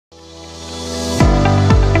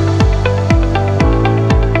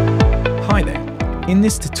In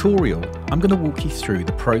this tutorial, I'm going to walk you through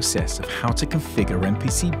the process of how to configure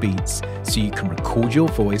MPC Beats so you can record your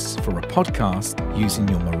voice for a podcast using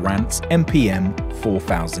your Marantz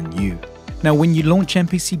MPM-4000U. Now, when you launch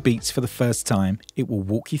MPC Beats for the first time, it will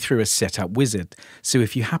walk you through a setup wizard. So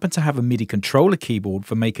if you happen to have a MIDI controller keyboard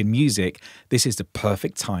for making music, this is the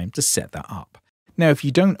perfect time to set that up. Now, if you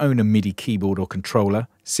don't own a MIDI keyboard or controller,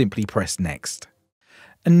 simply press Next.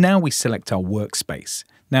 And now we select our workspace.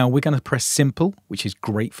 Now we're going to press Simple, which is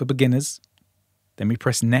great for beginners. Then we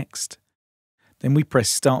press Next. Then we press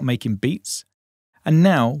Start Making Beats. And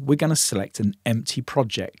now we're going to select an empty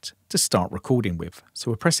project to start recording with.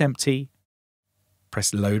 So we'll press Empty,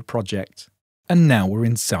 press Load Project, and now we're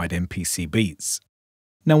inside MPC Beats.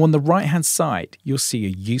 Now on the right hand side, you'll see a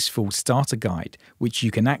useful starter guide, which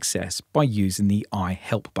you can access by using the I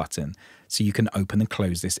Help button, so you can open and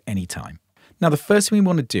close this anytime. Now the first thing we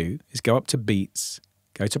want to do is go up to Beats,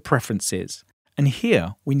 go to Preferences, and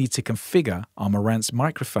here we need to configure our Marantz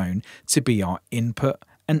microphone to be our input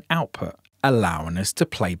and output, allowing us to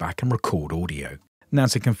play back and record audio. Now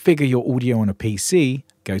to configure your audio on a PC,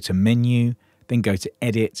 go to Menu, then go to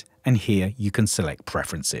Edit, and here you can select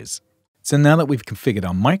Preferences. So now that we've configured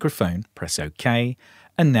our microphone, press OK,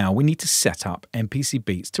 and now we need to set up MPC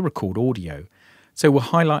Beats to record audio. So we'll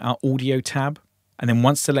highlight our Audio tab, and then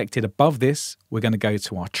once selected above this, we're going to go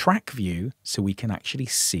to our track view so we can actually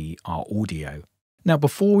see our audio. Now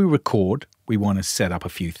before we record, we want to set up a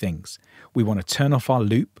few things. We want to turn off our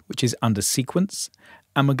loop, which is under Sequence,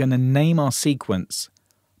 and we're going to name our sequence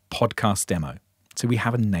Podcast Demo. So we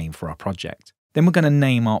have a name for our project. Then we're going to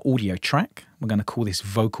name our audio track. We're going to call this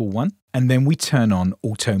Vocal 1. And then we turn on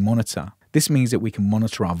Auto Monitor. This means that we can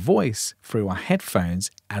monitor our voice through our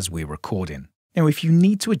headphones as we're recording. Now, if you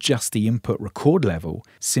need to adjust the input record level,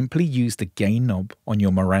 simply use the gain knob on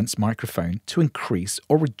your Marantz microphone to increase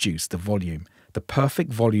or reduce the volume. The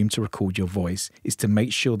perfect volume to record your voice is to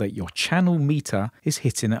make sure that your channel meter is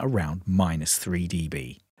hitting at around -3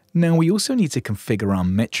 dB. Now, we also need to configure our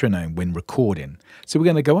metronome when recording. So we're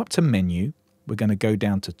going to go up to Menu, we're going to go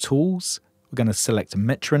down to Tools, we're going to select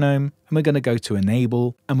Metronome, and we're going to go to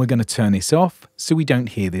Enable, and we're going to turn this off so we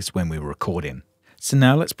don't hear this when we're recording. So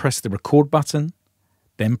now let's press the record button,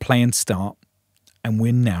 then play and start, and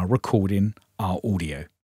we're now recording our audio.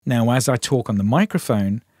 Now as I talk on the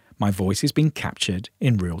microphone, my voice is being captured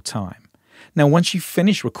in real time. Now once you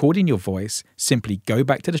finish recording your voice, simply go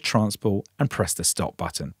back to the transport and press the stop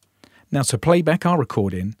button. Now to play back our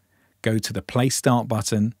recording, go to the play start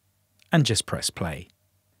button and just press play.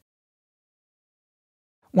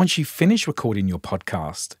 Once you finish recording your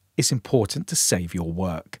podcast, it's important to save your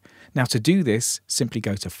work. Now to do this, simply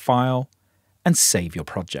go to File and Save Your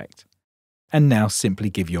Project. And now simply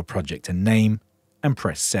give your project a name and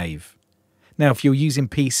press Save. Now if you're using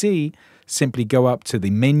PC, simply go up to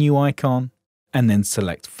the menu icon and then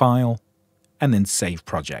select File and then Save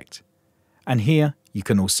Project. And here you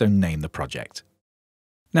can also name the project.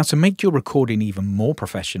 Now to make your recording even more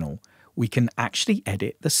professional, we can actually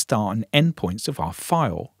edit the start and end points of our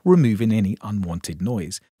file, removing any unwanted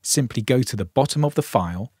noise. Simply go to the bottom of the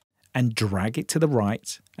file and drag it to the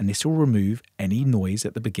right, and this will remove any noise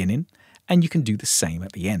at the beginning, and you can do the same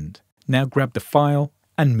at the end. Now grab the file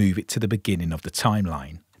and move it to the beginning of the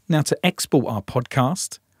timeline. Now to export our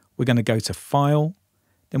podcast, we're going to go to File,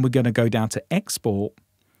 then we're going to go down to Export,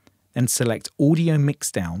 then select Audio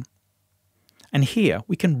Mixdown, and here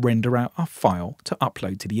we can render out our file to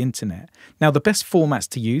upload to the internet. Now the best formats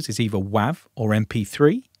to use is either WAV or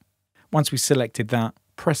MP3. Once we've selected that,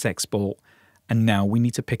 press Export, and now we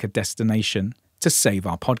need to pick a destination to save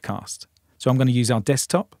our podcast. So I'm going to use our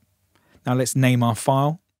desktop. Now let's name our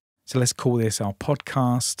file. So let's call this our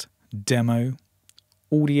podcast demo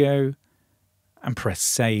audio and press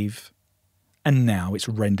Save. And now it's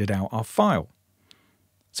rendered out our file.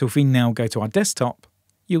 So if we now go to our desktop,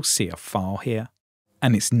 you'll see a file here,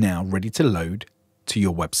 and it's now ready to load to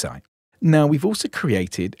your website. Now we've also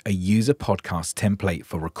created a user podcast template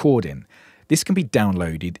for recording. This can be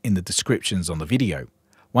downloaded in the descriptions on the video.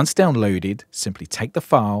 Once downloaded, simply take the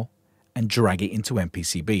file and drag it into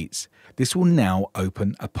MPC Beats. This will now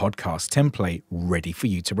open a podcast template ready for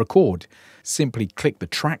you to record. Simply click the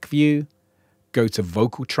track view, go to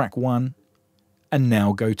Vocal Track 1, and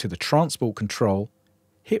now go to the transport control,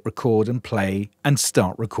 hit record and play, and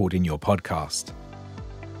start recording your podcast.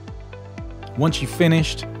 Once you've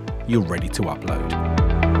finished, you're ready to upload.